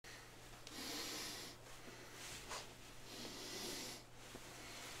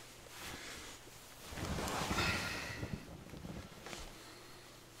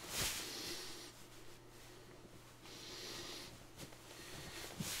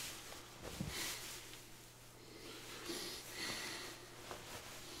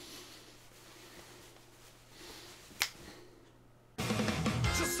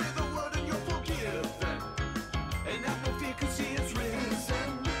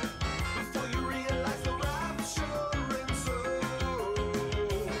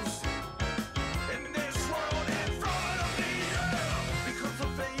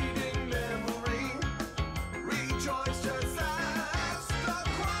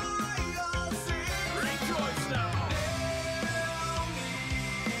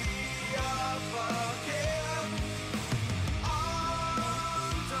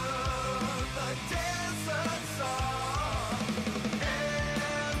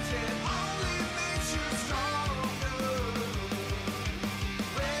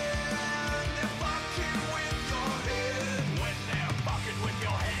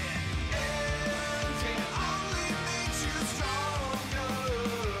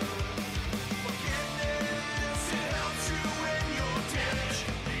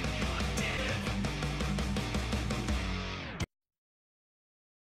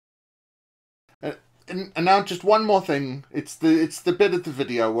and now just one more thing. It's the bit of the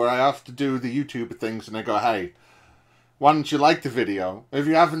video where I have to do the YouTube things, and I go, hey, why don't you like the video? If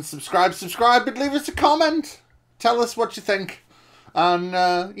you haven't subscribed, subscribe and leave us a comment. Tell us what you think. And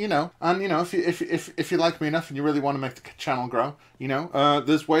if you like me enough and you really want to make the channel grow,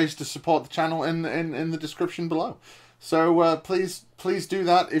 there's ways to support the channel in the description below. So please do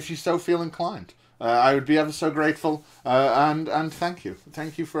that if you so feel inclined. I would be ever so grateful, and thank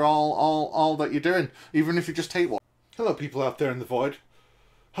you for all that you're doing, even if you just hate what. Hello, people out there in the void.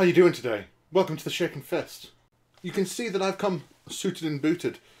 How you doing today? Welcome to the Shaken Fist. You can see that I've come suited and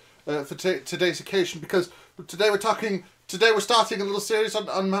booted for today's occasion, because today we're starting a little series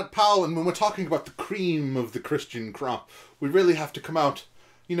on Matt Powell, and when we're talking about the cream of the Christian crop, we really have to come out,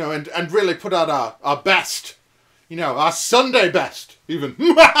 and really put out our best, our Sunday best, even.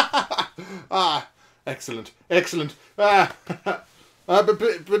 Excellent. But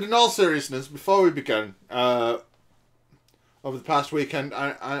in all seriousness, before we begin, over the past weekend,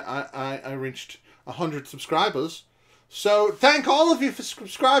 I reached 100 subscribers. So thank all of you for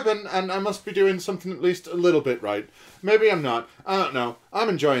subscribing, and I must be doing something at least a little bit right. Maybe I'm not. I don't know. I'm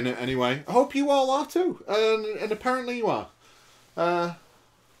enjoying it anyway. I hope you all are too. And apparently you are.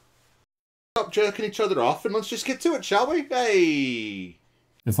 Stop jerking each other off and let's just get to it, shall we? Hey!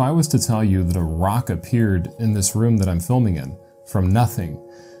 If I was to tell you that a rock appeared in this room that I'm filming in, from nothing,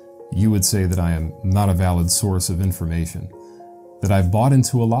 you would say that I am not a valid source of information, that I've bought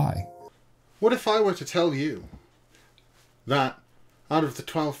into a lie. What if I were to tell you that out of the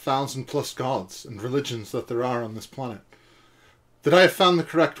 12,000 plus gods and religions that there are on this planet, that I have found the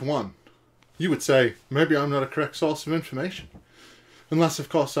correct one? You would say, maybe I'm not a correct source of information. Unless, of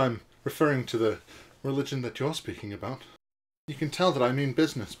course, I'm referring to the religion that you're speaking about. You can tell that I mean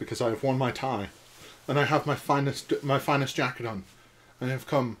business because I have worn my tie, and I have my finest jacket on. I have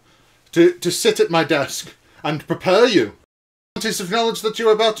come to sit at my desk and prepare you a piece of knowledge that you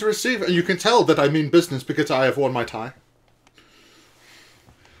are about to receive, and you can tell that I mean business because I have worn my tie.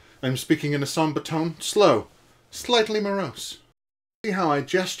 I'm speaking in a somber tone, slow, slightly morose. See how I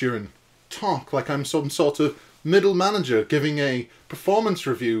gesture and talk like I'm some sort of middle manager giving a performance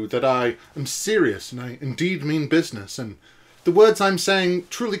review, that I am serious and I indeed mean business, and the words I'm saying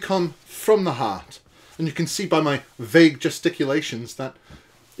truly come from the heart. And you can see by my vague gesticulations that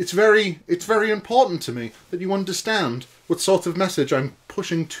it's very important to me that you understand what sort of message I'm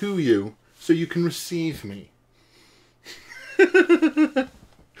pushing to you so you can receive me.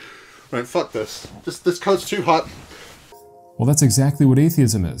 Right, fuck this. This coat's too hot. Well, that's exactly what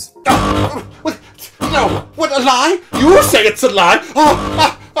atheism is. What? No! What, a lie? You say it's a lie!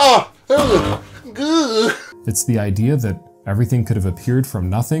 It's the idea that everything could have appeared from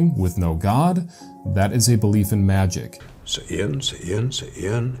nothing with no God. That is a belief in magic. Say in,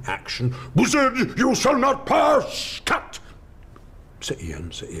 action. Wizard, you shall not pass! Cut! Say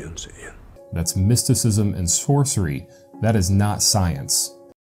in. That's mysticism and sorcery. That is not science.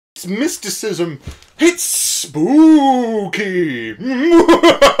 It's mysticism. It's spooky.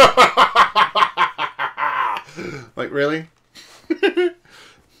 Like, really?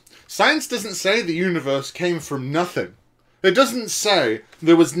 Science doesn't say the universe came from nothing. It doesn't say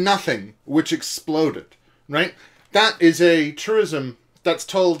there was nothing which exploded, right? That is a truism that's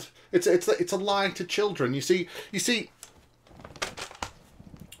told. It's a lie to children. You see,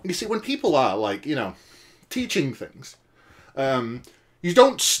 when people are like, teaching things, you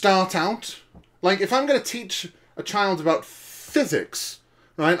don't start out like, if I'm going to teach a child about physics,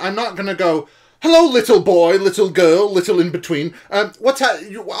 right? I'm not going to go, hello, little boy, little girl, little in between.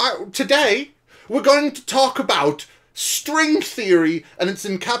 Today we're going to talk about string theory and its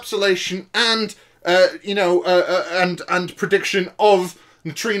encapsulation and and prediction of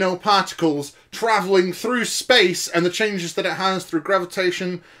neutrino particles traveling through space and the changes that it has through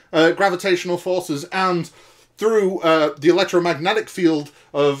gravitational forces and through the electromagnetic field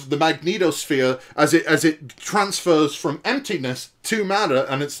of the magnetosphere as it transfers from emptiness to matter,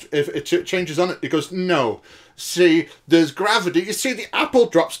 and if it changes on it, it goes, no, see, there's gravity. You see, the apple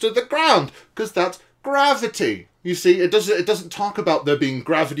drops to the ground because that's gravity. You see, it doesn't talk about there being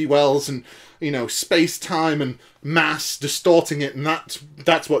gravity wells and space time and mass distorting it, and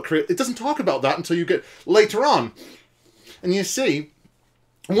that's what creates. It doesn't talk about that until you get later on, and you see.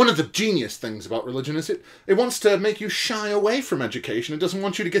 One of the genius things about religion is it wants to make you shy away from education. It doesn't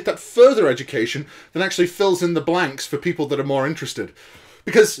want you to get that further education that actually fills in the blanks for people that are more interested.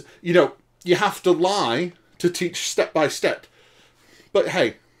 Because, you have to lie to teach step by step. But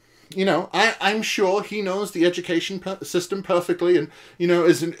hey, You know, I'm sure he knows the education system perfectly, and, you know,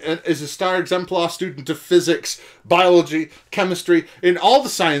 is a star exemplar student of physics, biology, chemistry, in all the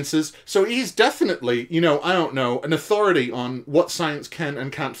sciences. So he's definitely, you know, I don't know, an authority on what science can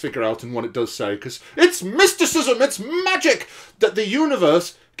and can't figure out and what it does say. Because it's mysticism, it's magic that the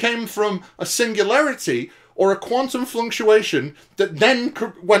universe came from a singularity or a quantum fluctuation that then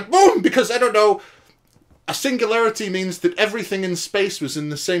went boom, because, I don't know, a singularity means that everything in space was in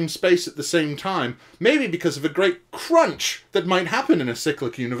the same space at the same time. Maybe because of a great crunch that might happen in a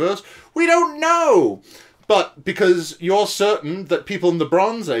cyclic universe. We don't know. But because you're certain that people in the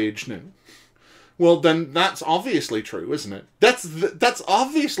Bronze Age knew, well, then that's obviously true, isn't it? That's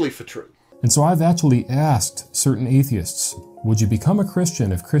obviously for true. And so I've actually asked certain atheists, would you become a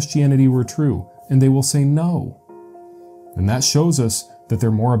Christian if Christianity were true? And they will say no. And that shows us that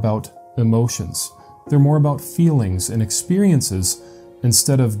they're more about emotions. They're more about feelings and experiences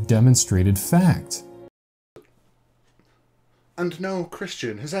instead of demonstrated fact. And no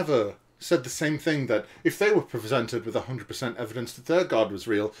Christian has ever said the same thing, that if they were presented with 100% evidence that their God was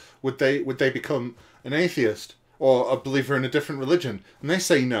real, would they become an atheist or a believer in a different religion? And they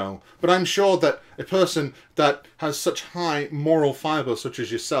say no. But I'm sure that a person that has such high moral fibre, such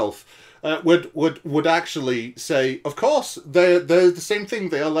as yourself, would actually say, of course, they're the same thing.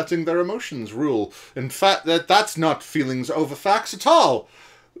 They are letting their emotions rule. In fact, that's not feelings over facts at all.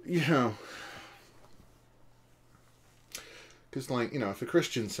 You know, because, like, you know, if a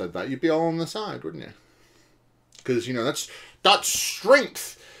Christian said that, you'd be all on the side, wouldn't you? Because, you know, that's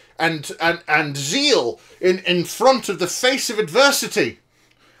strength and zeal in front of the face of adversity.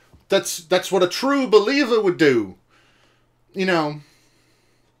 That's what a true believer would do. You know,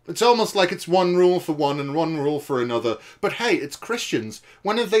 it's almost like it's one rule for one and one rule for another. But hey, it's Christians.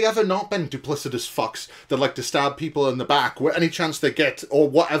 When have they ever not been duplicitous fucks that like to stab people in the back where any chance they get, or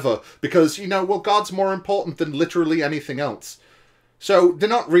whatever? Because, you know, well, God's more important than literally anything else. So they're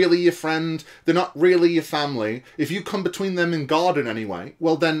not really your friend. They're not really your family. If you come between them and God in any way,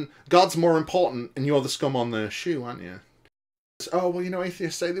 well, then God's more important and you're the scum on their shoe, aren't you? Oh, well, you know,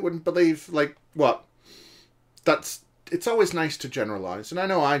 atheists say they wouldn't believe, like, what? It's always nice to generalize, and I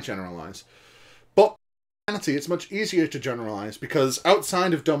know I generalize. But in reality, it's much easier to generalize, because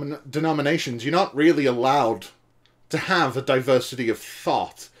outside of denominations, you're not really allowed to have a diversity of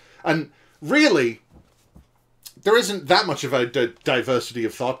thought. And really, there isn't that much of a diversity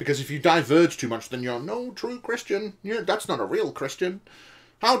of thought, because if you diverge too much, then you're no true Christian. That's not a real Christian.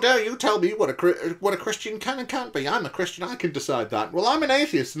 How dare you tell me what a Christian can and can't be? I'm a Christian, I can decide that. Well, I'm an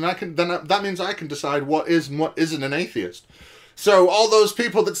atheist, and that means I can decide what is and what isn't an atheist. So all those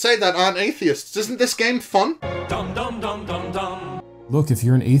people that say that aren't atheists. Isn't this game fun? Dum dum dum dum dum. Look, if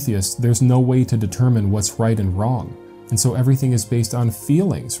you're an atheist, there's no way to determine what's right and wrong. And so everything is based on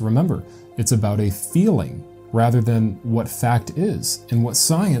feelings. Remember, it's about a feeling rather than what fact is and what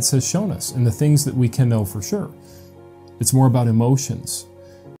science has shown us and the things that we can know for sure. It's more about emotions.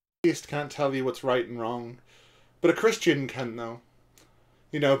 Atheist can't tell you what's right and wrong, but a Christian can, though.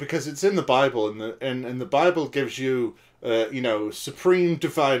 You know, because it's in the Bible, and the Bible gives you, you know, supreme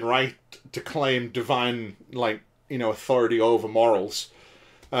divine right to claim divine, like, you know, authority over morals.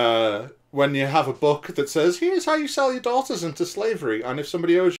 When you have a book that says, here's how you sell your daughters into slavery, and if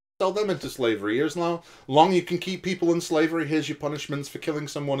somebody owes you, sell them into slavery. Here's how long you can keep people in slavery. Here's your punishments for killing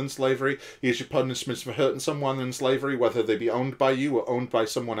someone in slavery. Here's your punishments for hurting someone in slavery, whether they be owned by you or owned by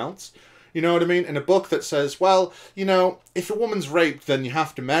someone else. You know what I mean? In a book that says, well, you know, if a woman's raped, then you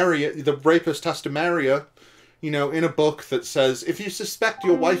have to marry it. The rapist has to marry her. You know, in a book that says, if you suspect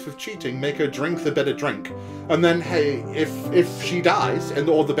your wife of cheating, make her drink the bitter drink. And then, hey, if she dies,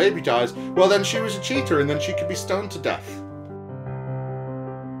 or the baby dies, well, then she was a cheater, and then she could be stoned to death.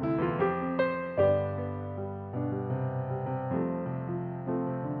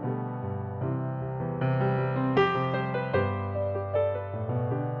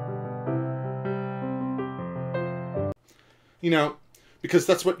 You know, because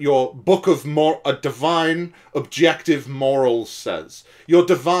that's what your book of divine objective morals says. Your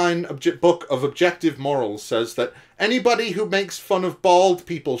divine book of objective morals says that anybody who makes fun of bald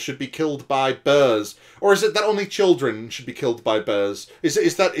people should be killed by bears. Or is it that only children should be killed by bears? Is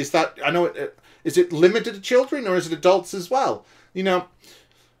that I know is it limited to children, or is it adults as well? You know,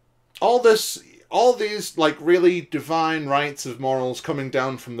 all these, like, really divine rights of morals coming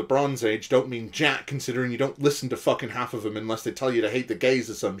down from the Bronze Age don't mean jack, considering you don't listen to fucking half of them unless they tell you to hate the gays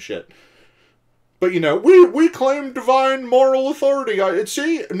or some shit. But, you know, we claim divine moral authority.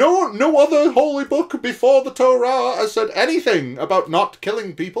 See, no other holy book before the Torah has said anything about not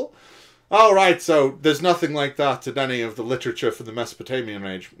killing people. Oh, right, so there's nothing like that in any of the literature from the Mesopotamian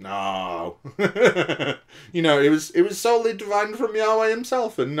age. No. You know, it was solely divine from Yahweh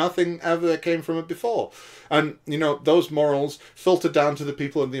himself, and nothing ever came from it before. And, you know, those morals filtered down to the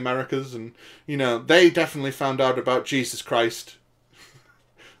people in the Americas, and, you know, they definitely found out about Jesus Christ,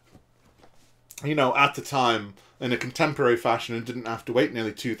 you know, at the time, in a contemporary fashion, and didn't have to wait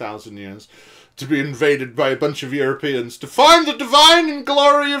nearly 2,000 years to be invaded by a bunch of Europeans to find the divine and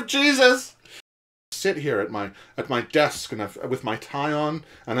glory of Jesus. Sit here at my desk and with my tie on,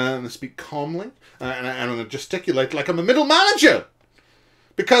 and I speak calmly, and I gesticulate like I'm a middle manager,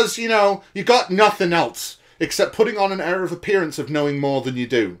 because, you know, you got nothing else except putting on an air of appearance of knowing more than you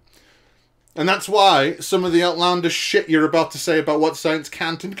do. And that's why some of the outlandish shit you're about to say about what science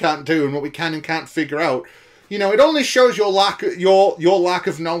can't and can't do and what we can and can't figure out, you know, it only shows your lack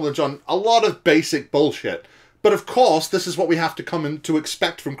of knowledge on a lot of basic bullshit. But of course, this is what we have to come in to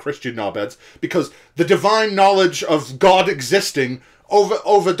expect from Christian knobheads, because the divine knowledge of God existing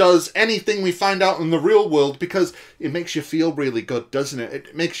overdoes anything we find out in the real world, because it makes you feel really good, doesn't it?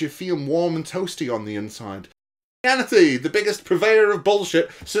 It makes you feel warm and toasty on the inside. Christianity, the biggest purveyor of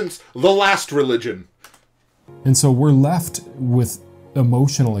bullshit since the last religion. And so we're left with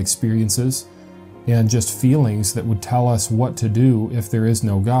emotional experiences and just feelings that would tell us what to do if there is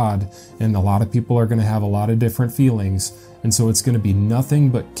no God. And a lot of people are going to have a lot of different feelings. And so it's going to be nothing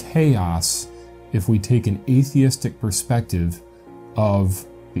but chaos if we take an atheistic perspective of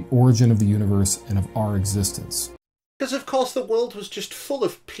the origin of the universe and of our existence. Because of course the world was just full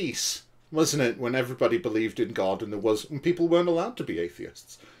of peace, wasn't it, when everybody believed in God and when people weren't allowed to be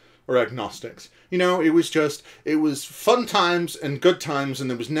atheists or agnostics. You know, it was fun times and good times, and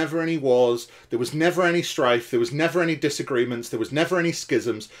there was never any wars, there was never any strife, there was never any disagreements, there was never any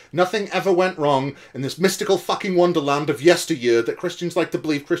schisms. Nothing ever went wrong in this mystical fucking wonderland of yesteryear that Christians like to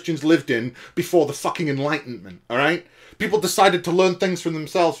believe Christians lived in before the fucking Enlightenment, alright? People decided to learn things from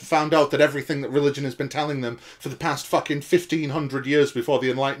themselves and found out that everything that religion has been telling them for the past fucking 1,500 years before the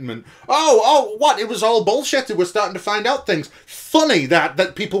Enlightenment. What? It was all bullshit. We're starting to find out things. Funny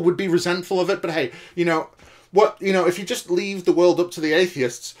that people would be resentful of it, but hey, you know, if you just leave the world up to the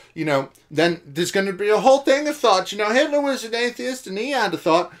atheists, you know, then there's going to be a whole thing of thoughts. You know, Hitler was an atheist and he had a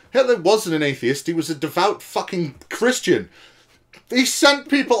thought. Hitler wasn't an atheist. He was a devout fucking Christian. He sent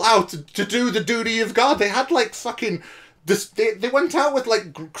people out to do the duty of God. They had like fucking... They went out with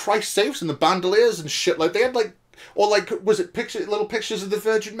like Christ saves and the bandoliers and shit. Like they had like, or like, was it little pictures of the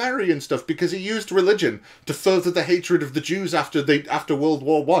Virgin Mary and stuff, because he used religion to further the hatred of the Jews after World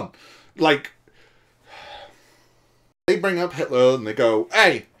War I. Like, they bring up Hitler and they go,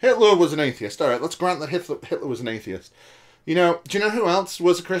 hey, Hitler was an atheist. All right, let's grant that Hitler was an atheist. You know, do you know who else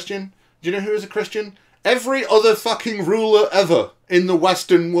was a Christian? Do you know who is a Christian? Every other fucking ruler ever in the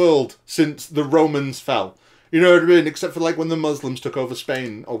Western world since the Romans fell. You know what I mean? Except for like when the Muslims took over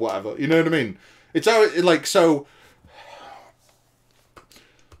Spain or whatever. You know what I mean? It's like, so...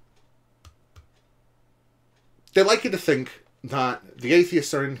 They like you to think that the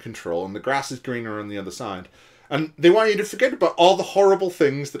atheists are in control and the grass is greener on the other side. And they want you to forget about all the horrible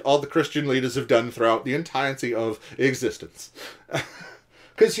things that all the Christian leaders have done throughout the entirety of existence.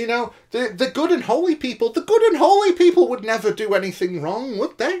 Because, you know, the good and holy people would never do anything wrong,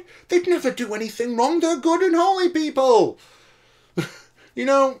 would they? They'd never do anything wrong. They're good and holy people. You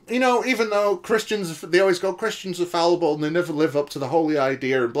know, even though Christians, they always go, Christians are fallible and they never live up to the holy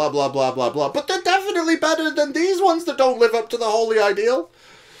idea and blah, blah, blah, blah, blah. But they're definitely better than these ones that don't live up to the holy ideal.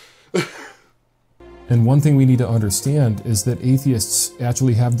 And one thing we need to understand is that atheists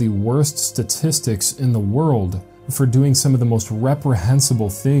actually have the worst statistics in the world for doing some of the most reprehensible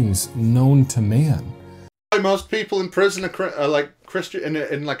things known to man. Most people in prison are like Christian,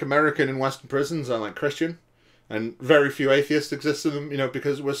 in like American and Western prisons are like Christian, and very few atheists exist in them. You know,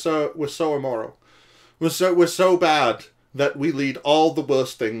 because we're so immoral, we're so bad that we lead all the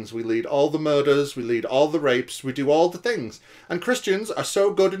worst things. We lead all the murders, we lead all the rapes, we do all the things. And Christians are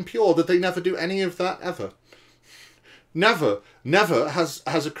so good and pure that they never do any of that ever. Never has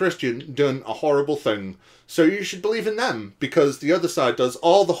a Christian done a horrible thing. So you should believe in them, because the other side does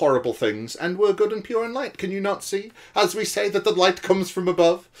all the horrible things, and we're good and pure in light. Can you not see? As we say that the light comes from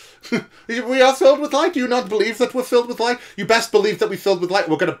above. We are filled with light. Do you not believe that we're filled with light? You best believe that we're filled with light.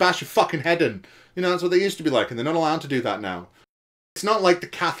 We're going to bash your fucking head in. You know, that's what they used to be like, and they're not allowed to do that now. It's not like the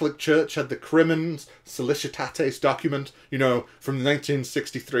Catholic Church had the Crimen Solicitates document, you know, from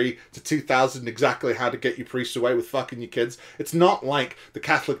 1963 to 2000, exactly how to get your priests away with fucking your kids. It's not like the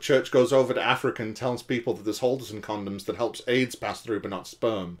Catholic Church goes over to Africa and tells people that there's holders in condoms that helps AIDS pass through but not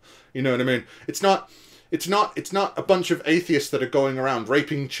sperm. You know what I mean? It's not It's not a bunch of atheists that are going around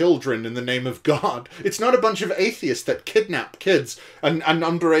raping children in the name of God. It's not a bunch of atheists that kidnap kids and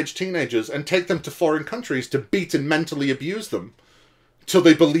underage teenagers and take them to foreign countries to beat and mentally abuse them till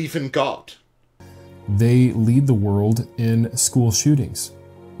they believe in God. They lead the world in school shootings.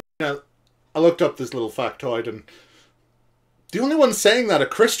 Now, I looked up this little factoid, and the only ones saying that are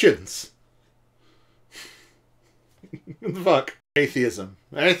Christians. What the fuck? Atheism.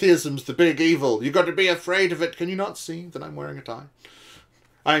 Atheism's the big evil. You got to be afraid of it. Can you not see that I'm wearing a tie?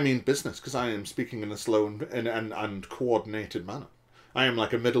 I mean business, because I am speaking in a slow and coordinated manner. I am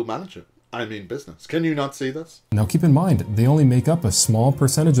like a middle manager. I mean business. Can you not see this? Now keep in mind, they only make up a small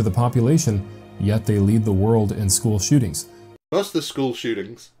percentage of the population, yet they lead the world in school shootings. Most of the school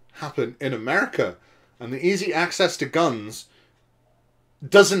shootings happen in America, and the easy access to guns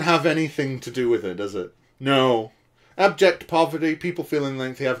doesn't have anything to do with it, does it? No. Abject poverty, people feeling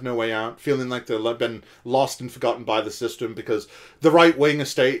like they have no way out, feeling like they've been lost and forgotten by the system because the right-wing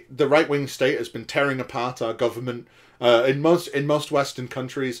state has been tearing apart our government in most Western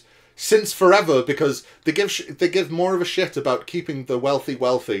countries since forever, because they give more of a shit about keeping the wealthy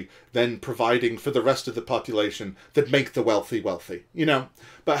wealthy than providing for the rest of the population that make the wealthy wealthy, you know.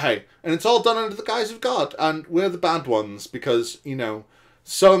 But hey, and it's all done under the guise of God, and we're the bad ones because, you know,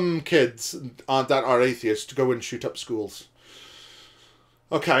 some kids that are atheists go and shoot up schools.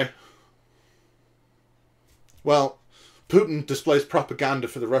 Okay. Well, Putin displays propaganda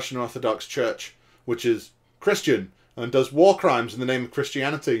for the Russian Orthodox Church, which is Christian, and does war crimes in the name of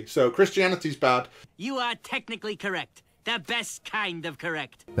Christianity. So Christianity's bad. You are technically correct. The best kind of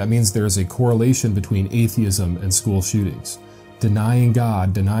correct. That means there is a correlation between atheism and school shootings. Denying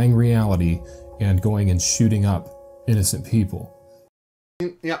God, denying reality, and going and shooting up innocent people.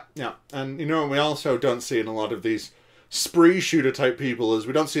 Yeah. And, you know, we also don't see in a lot of these spree shooter type people is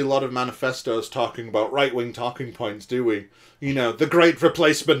we don't see a lot of manifestos talking about right-wing talking points, do we? You know, the great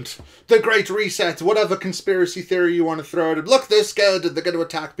replacement, the great reset, whatever conspiracy theory you want to throw at it. Look, they're scared and they're going to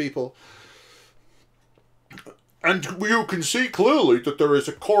attack people. And you can see clearly that there is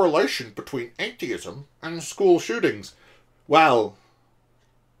a correlation between atheism and school shootings. Well,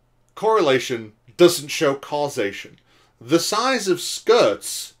 correlation doesn't show causation. The size of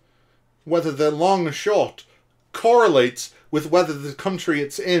skirts, whether they're long or short, correlates with whether the country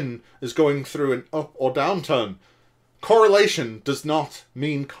it's in is going through an up or downturn. Correlation does not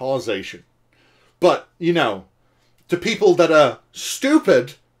mean causation. But, you know, to people that are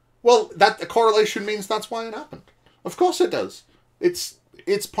stupid, well, that correlation means that's why it happened. Of course it does. It's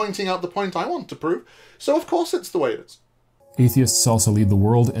pointing out the point I want to prove, so of course it's the way it is. Atheists also lead the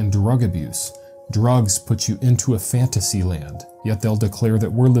world in drug abuse. Drugs put you into a fantasy land, yet they'll declare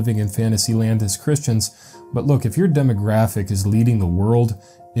that we're living in fantasy land as Christians. But look, if your demographic is leading the world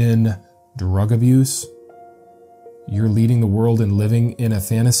in drug abuse, you're leading the world in living in a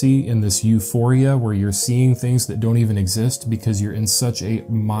fantasy, in this euphoria where you're seeing things that don't even exist because you're in such a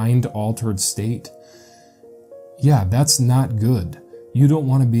mind-altered state. Yeah, that's not good. You don't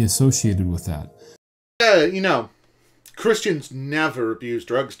want to be associated with that. You know, Christians never abuse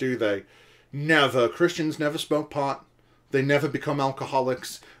drugs, do they? Never. Christians never smoke pot. They never become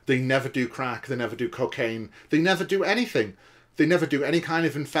alcoholics. They never do crack. They never do cocaine. They never do anything. They never do any kind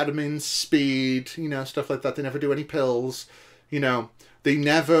of amphetamines, speed, you know, stuff like that. They never do any pills. You know, they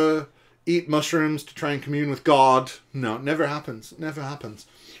never eat mushrooms to try and commune with God. No, it never happens. It never happens.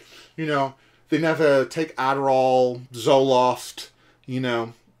 You know, they never take Adderall, Zoloft, you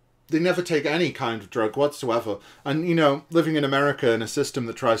know. They never take any kind of drug whatsoever. And, you know, living in America in a system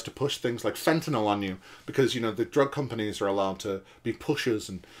that tries to push things like fentanyl on you because, you know, the drug companies are allowed to be pushers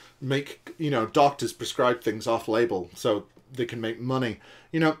and make, you know, doctors prescribe things off-label so they can make money.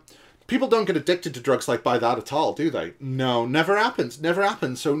 You know, people don't get addicted to drugs like by that at all, do they? No, never happens. Never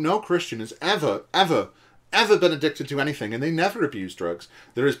happens. So no Christian has ever been addicted to anything, and they never abuse drugs.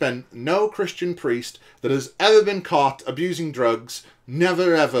 There has been no Christian priest that has ever been caught abusing drugs.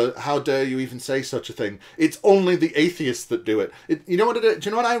 Never ever. How dare you even say such a thing? It's only the atheists that do it. You know what it is? Do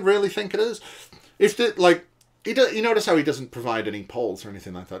you know what I really think it is? If the, like, you notice how he doesn't provide any polls or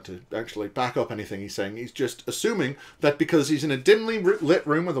anything like that to actually back up anything he's saying. He's just assuming that because he's in a dimly lit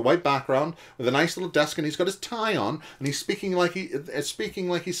room with a white background, with a nice little desk, and he's got his tie on, and he's speaking like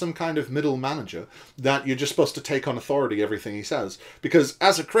he's some kind of middle manager, that you're just supposed to take on authority everything he says. Because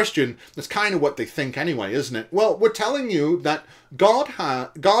as a Christian, that's kind of what they think anyway, isn't it? Well, we're telling you that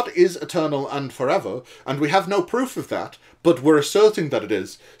God is eternal and forever, and we have no proof of that, but we're asserting that it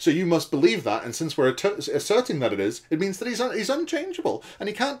is. So you must believe that, and since we're asserting that it is, it means that he's unchangeable, and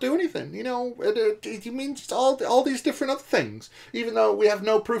he can't do anything. You know, it means all these different other things, even though we have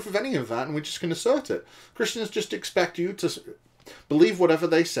no proof of any of that, and we just can assert it. Christians just expect you to believe whatever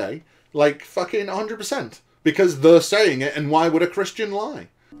they say, like fucking 100%, because they're saying it, and why would a Christian lie?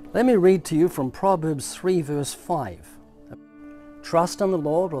 Let me read to you from Proverbs 3 verse 5. Trust in the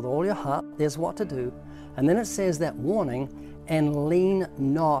Lord with all your heart, there's what to do. And then it says that warning, and lean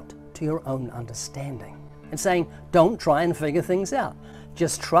not to your own understanding. And saying, don't try and figure things out.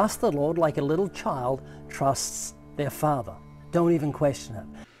 Just trust the Lord like a little child trusts their father. Don't even question it.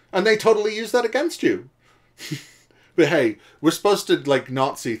 And they totally use that against you. But hey, we're supposed to like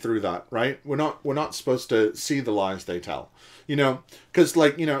not see through that, right? We're not supposed to see the lies they tell. You know, because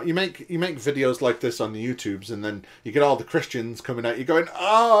like, you know, you make videos like this on the YouTubes, and then you get all the Christians coming at you going,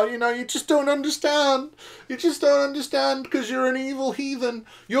 oh, you know, you just don't understand. You just don't understand because you're an evil heathen.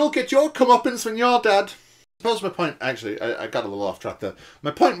 You'll get your comeuppance when you're dead. I suppose my point, actually, I got a little off track there.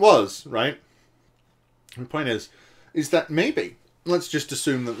 My point was, right? My point is that maybe, let's just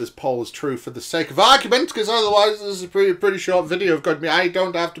assume that this poll is true for the sake of argument, because otherwise this is a pretty short video of God. I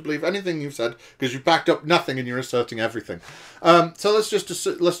don't have to believe anything you've said because you've backed up nothing and you're asserting everything. So let's just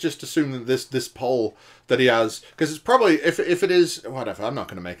assume that this poll that he has, because it's probably, if it is, whatever, I'm not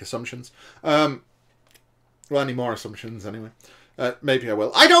going to make assumptions. Well, any more assumptions anyway. Maybe I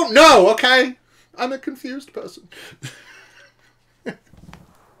will. I don't know. Okay, I'm a confused person.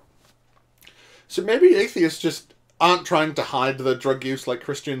 So maybe atheists just aren't trying to hide their drug use like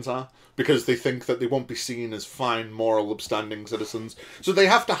Christians are, because they think that they won't be seen as fine, moral, upstanding citizens. So they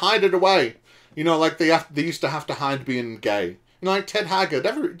have to hide it away. You know, like they used to have to hide being gay. You know, like Ted Haggard.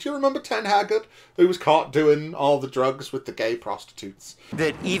 Do you remember Ted Haggard? Who was caught doing all the drugs with the gay prostitutes.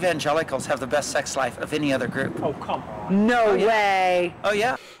 That evangelicals have the best sex life of any other group. Oh, come on. No way. Oh,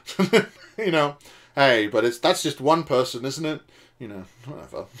 yeah. You know, hey, but that's just one person, isn't it? You know,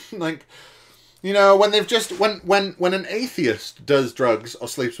 whatever. Like, you know, when they've just when an atheist does drugs or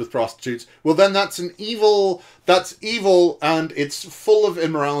sleeps with prostitutes, well then that's evil, and it's full of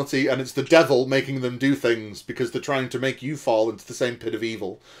immorality, and it's the devil making them do things because they're trying to make you fall into the same pit of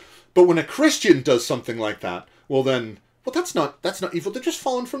evil. But when a Christian does something like that, well then, well that's not evil, they're just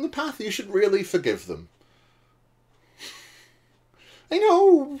fallen from the path. You should really forgive them. I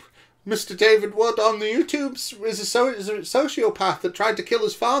know Mr. David Wood on the YouTubes is a sociopath that tried to kill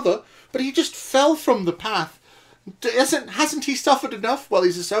his father, but he just fell from the path. Hasn't he suffered enough? Well,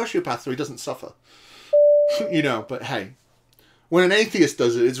 he's a sociopath, so he doesn't suffer. You know, but hey, when an atheist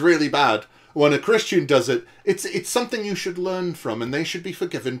does it, it's really bad. When a Christian does it, it's something you should learn from, and they should be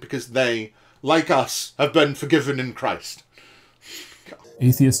forgiven because they, like us, have been forgiven in Christ.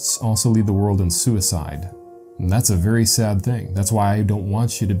 Atheists also lead the world in suicide. And that's a very sad thing. That's why I don't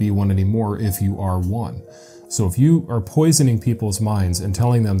want you to be one anymore if you are one. So if you are poisoning people's minds and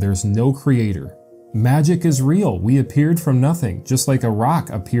telling them there's no creator, magic is real. We appeared from nothing. Just like a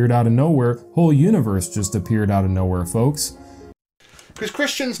rock appeared out of nowhere, whole universe just appeared out of nowhere, folks. Because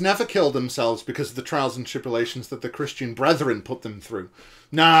Christians never kill themselves because of the trials and tribulations that the Christian brethren put them through.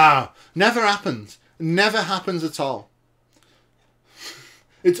 Nah, never happens. Never happens at all.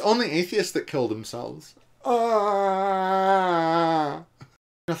 It's only atheists that kill themselves.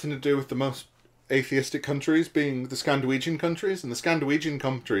 Nothing to do with the most atheistic countries being the Scandinavian countries, and the Scandinavian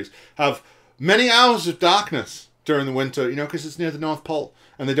countries have many hours of darkness during the winter, you know, because it's near the North Pole,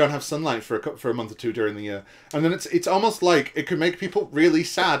 and they don't have sunlight for a month or two during the year. And then it's almost like it could make people really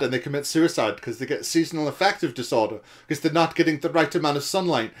sad, and they commit suicide because they get seasonal affective disorder because they're not getting the right amount of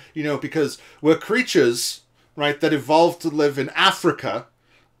sunlight, you know, because we're creatures, right, that evolved to live in Africa.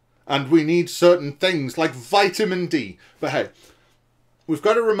 And we need certain things like vitamin D. But hey, we've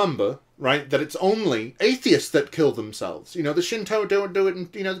got to remember, right, that it's only atheists that kill themselves. You know, the Shinto don't do it, and,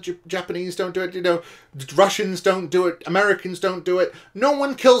 you know, the Japanese don't do it, you know, the Russians don't do it, Americans don't do it. No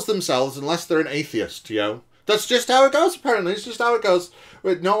one kills themselves unless they're an atheist, you know. That's just how it goes, apparently. It's just how it goes.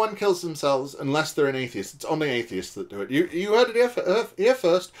 No one kills themselves unless they're an atheist. It's only atheists that do it. You heard it here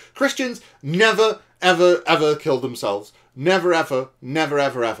first. Christians never, ever, ever kill themselves. Never, ever, never,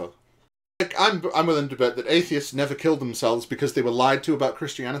 ever, ever. Like, I'm willing to bet that atheists never killed themselves because they were lied to about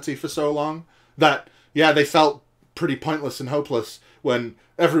Christianity for so long that, yeah, they felt pretty pointless and hopeless when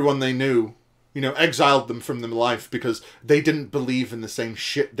everyone they knew, you know, exiled them from their life because they didn't believe in the same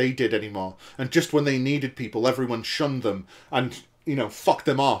shit they did anymore. And just when they needed people, everyone shunned them and, you know, fucked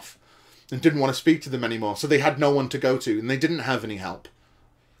them off and didn't want to speak to them anymore. So they had no one to go to, and they didn't have any help.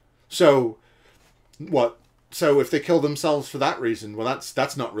 So, what? So if they kill themselves for that reason, well,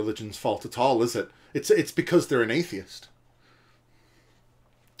 that's not religion's fault at all, is it? It's because they're an atheist.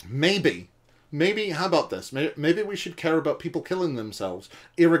 Maybe, how about this? Maybe we should care about people killing themselves,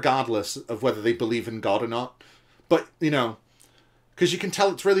 irregardless of whether they believe in God or not. But, you know, because you can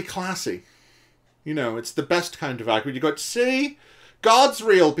tell it's really classy. You know, it's the best kind of argument. You go, see, God's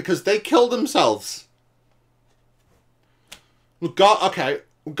real because they killed themselves. Well, God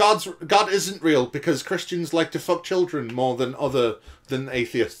isn't real because Christians like to fuck children more than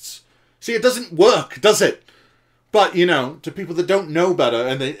atheists. See, it doesn't work, does it? But, you know, to people that don't know better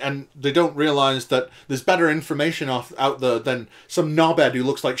and they don't realise that there's better information out there than some knobhead who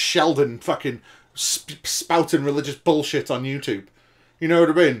looks like Sheldon fucking spouting religious bullshit on YouTube. You know what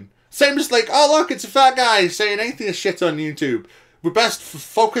I mean? Same as like, oh look, it's a fat guy saying atheist shit on YouTube. We best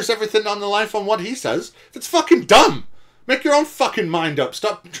focus everything on the life on what he says. That's fucking dumb. Make your own fucking mind up.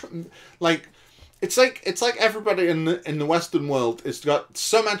 Stop, like, it's like everybody in the Western world has got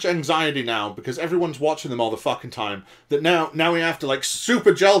so much anxiety now because everyone's watching them all the fucking time that now we have to like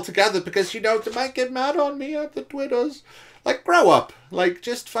super gel together because, you know, they might get mad on me at the Twitters. Like, grow up. Like,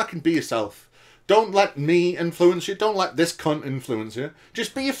 just fucking be yourself. Don't let me influence you. Don't let this cunt influence you.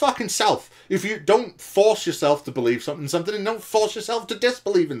 Just be your fucking self. If you don't force yourself to believe something, and don't force yourself to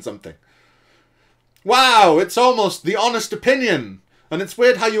disbelieve in something. Wow, it's almost the honest opinion. And it's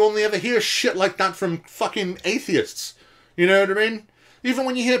weird how you only ever hear shit like that from fucking atheists. You know what I mean? Even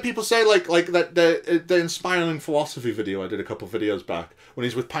when you hear people say like that the inspiring philosophy video I did a couple of videos back when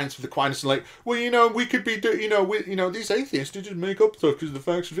he's with Pints with Aquinas and like, well, you know, we could be these atheists they just make up stuff because of the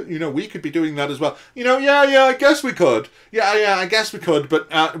facts of it. You know, we could be doing that as well. You know, yeah, I guess we could. Yeah, I guess we could,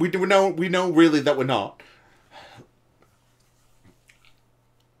 but we know really that we're not.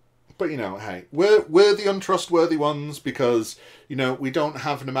 But, you know, hey, we're the untrustworthy ones because, you know, we don't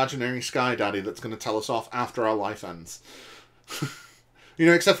have an imaginary sky daddy that's going to tell us off after our life ends. You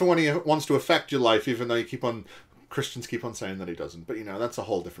know, except for when he wants to affect your life, even though Christians keep on saying that he doesn't. But, you know, that's a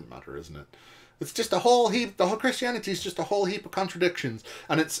whole different matter, isn't it? It's just a whole heap, the whole Christianity is just a whole heap of contradictions.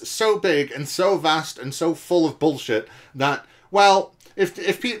 And it's so big and so vast and so full of bullshit that, well,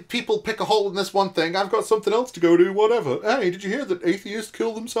 if people pick a hole in this one thing, I've got something else to go do, whatever. Hey, did you hear that atheists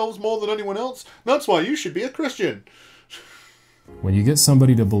kill themselves more than anyone else? That's why you should be a Christian. When you get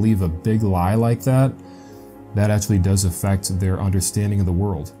somebody to believe a big lie like that, that actually does affect their understanding of the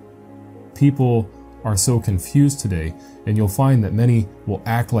world. People are so confused today, and you'll find that many will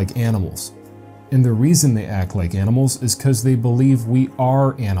act like animals. And the reason they act like animals is because they believe we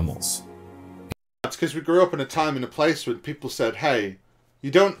are animals. That's because we grew up in a time and a place when people said, hey,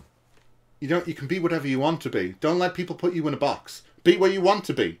 you can be whatever you want to be. Don't let people put you in a box. Be what you want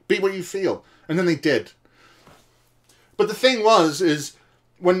to be. Be what you feel. And then they did. But the thing is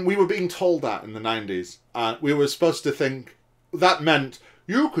when we were being told that in the 90s, we were supposed to think that meant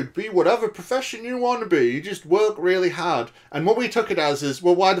you could be whatever profession you want to be. You just work really hard. And what we took it as is,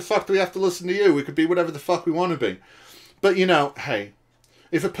 well, why the fuck do we have to listen to you? We could be whatever the fuck we want to be. But, you know, hey,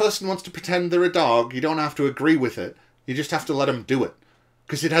 if a person wants to pretend they're a dog, you don't have to agree with it. You just have to let them do it.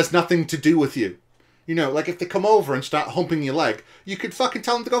 Because it has nothing to do with you. You know, like if they come over and start humping your leg, you could fucking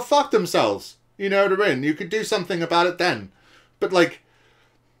tell them to go fuck themselves. You know what I mean? You could do something about it then. But, like,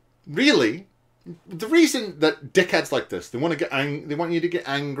 really, the reason that dickheads like this, they want you to get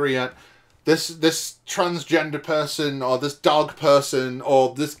angry at this transgender person or this dog person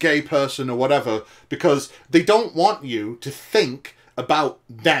or this gay person or whatever, because they don't want you to think about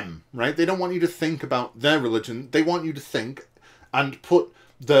them, right? They don't want you to think about their religion. They want you to think and put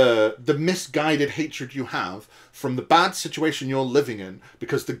the misguided hatred you have from the bad situation you're living in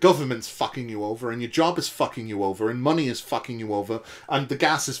because the government's fucking you over and your job is fucking you over and money is fucking you over and the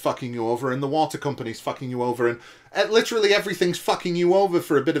gas is fucking you over and the water company's fucking you over and literally everything's fucking you over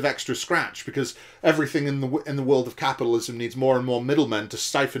for a bit of extra scratch because everything in the world of capitalism needs more and more middlemen to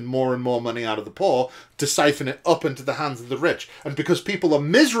siphon more and more money out of the poor to siphon it up into the hands of the rich. And because people are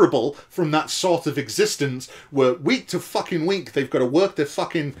miserable from that sort of existence, where week to fucking week they've got to work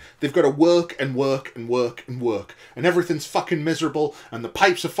they've got to work and work and work and work, and everything's fucking miserable and the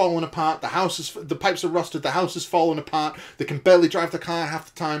pipes are falling apart, the pipes are rusted, the house is falling apart, they can barely drive the car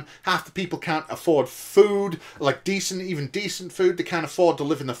half the time, half the people can't afford food, like even decent food, they can't afford to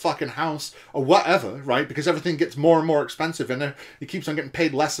live in the fucking house or whatever, right? Because everything gets more and more expensive and it keeps on getting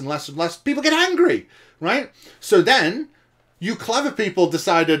paid less and less and less. People get angry, right? So then you clever people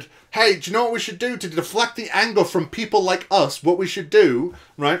decided, hey, do you know what we should do to deflect the anger from people like us? What we should do,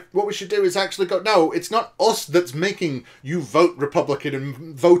 right? What we should do is actually go, no, it's not us that's making you vote Republican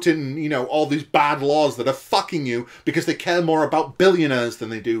and vote in, you know, all these bad laws that are fucking you because they care more about billionaires than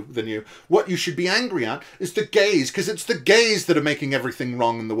they do than you. What you should be angry at is the gays, because it's the gays that are making everything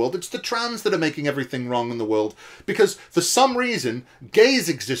wrong in the world. It's the trans that are making everything wrong in the world. Because for some reason, gays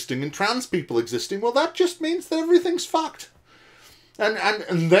existing and trans people existing, well, that just means that everything's fucked.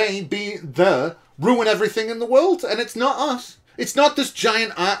 And they be there, ruin everything in the world, and it's not us. It's not this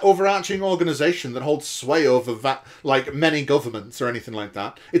giant overarching organization that holds sway over like many governments or anything like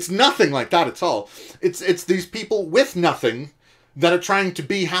that. It's nothing like that at all. It's these people with nothing that are trying to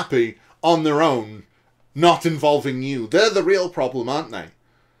be happy on their own, not involving you. They're the real problem, aren't they?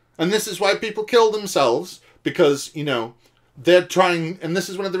 And this is why people kill themselves, because, you know, they're trying, and this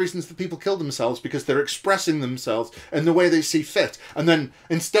is one of the reasons that people kill themselves, because they're expressing themselves in the way they see fit. And then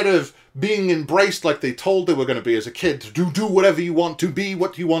instead of being embraced like they told they were going to be as a kid, do whatever you want to be,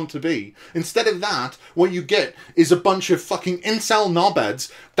 what you want to be. Instead of that, what you get is a bunch of fucking incel knobheads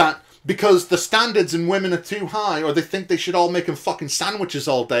that, because the standards in women are too high, or they think they should all make them fucking sandwiches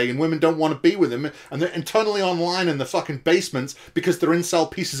all day and women don't want to be with them, and they're internally online in the fucking basements because they're incel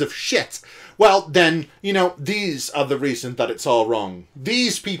pieces of shit. Well, then, you know, these are the reason that it's all wrong.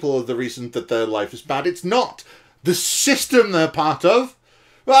 These people are the reason that their life is bad. It's not the system they're part of.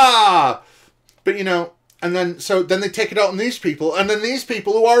 But, you know, and then, so then they take it out on these people, and then these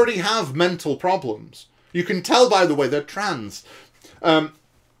people who already have mental problems. You can tell by the way they're trans.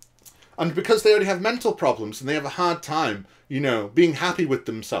 And because they already have mental problems and they have a hard time, you know, being happy with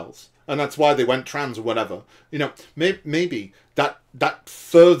themselves, and that's why they went trans or whatever, you know, maybe that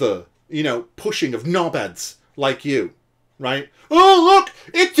further, you know, pushing of knobheads like you, right? Oh, look,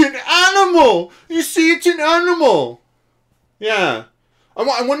 it's an animal! You see, it's an animal! Yeah.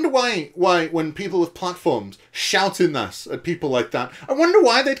 I wonder why when people with platforms shouting this at people like that, I wonder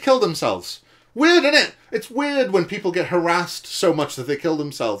why they'd kill themselves. Weird, isn't it? It's weird when people get harassed so much that they kill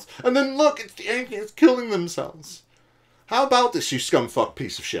themselves. And then look, it's the atheists killing themselves. How about this, you scumfuck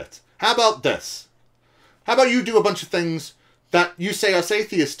piece of shit? How about this? How about you do a bunch of things that you say us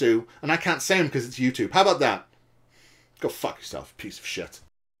atheists do, and I can't say them because it's YouTube? How about that? Go fuck yourself, piece of shit.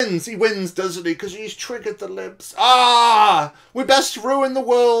 He wins, doesn't he? Because he's triggered the libs. We best ruin the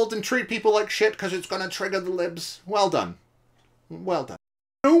world and treat people like shit because it's going to trigger the libs. Well done. Well done.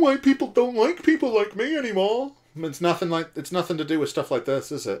 I know why people don't like people like me anymore. It's nothing to do with stuff like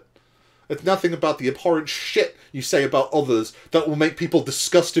this, is it? It's nothing about the abhorrent shit you say about others that will make people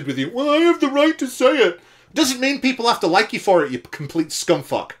disgusted with you. Well, I have the right to say it. Doesn't mean people have to like you for it, you complete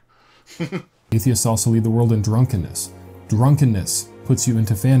scumfuck. Atheists also lead the world in drunkenness. Drunkenness puts you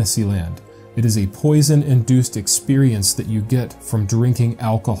into fantasy land. It is a poison-induced experience that you get from drinking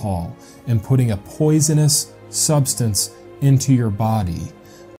alcohol and putting a poisonous substance into your body.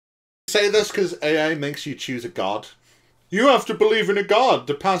 Say this because AA makes you choose a god. You have to believe in a god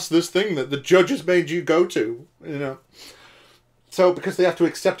to pass this thing that the judges made you go to, you know. So, because they have to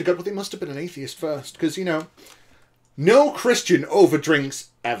accept a god, well, they must have been an atheist first, because, you know, no Christian overdrinks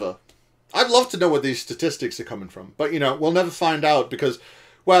ever. I'd love to know where these statistics are coming from, but, you know, we'll never find out because,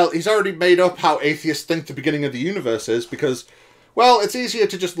 well, he's already made up how atheists think the beginning of the universe is because, well, it's easier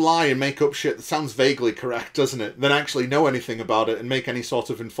to just lie and make up shit that sounds vaguely correct, doesn't it, than actually know anything about it and make any sort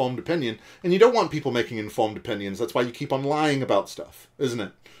of informed opinion. And you don't want people making informed opinions. That's why you keep on lying about stuff, isn't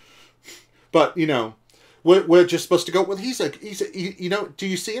it? But, you know, we're just supposed to go, well, you know, do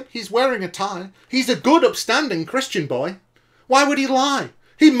you see him? He's wearing a tie. He's a good, upstanding Christian boy. Why would he lie?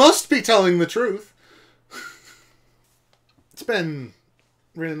 He must be telling the truth. It's been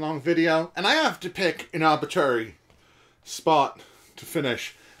a really long video, and I have to pick an arbitrary spot to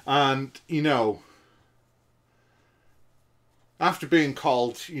finish. And, you know, after being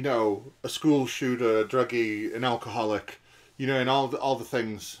called, you know, a school shooter, a druggie, an alcoholic, you know, and all the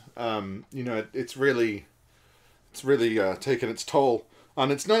things, you know, it's really taken its toll.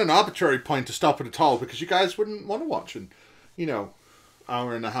 And it's not an arbitrary point to stop it at all, because you guys wouldn't want to watch an, you know,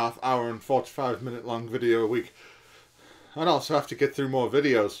 hour and 45-minute long video a week. I'd also have to get through more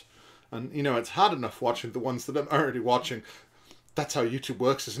videos. And, you know, it's hard enough watching the ones that I'm already watching. That's how YouTube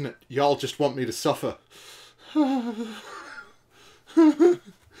works, isn't it? Y'all just want me to suffer.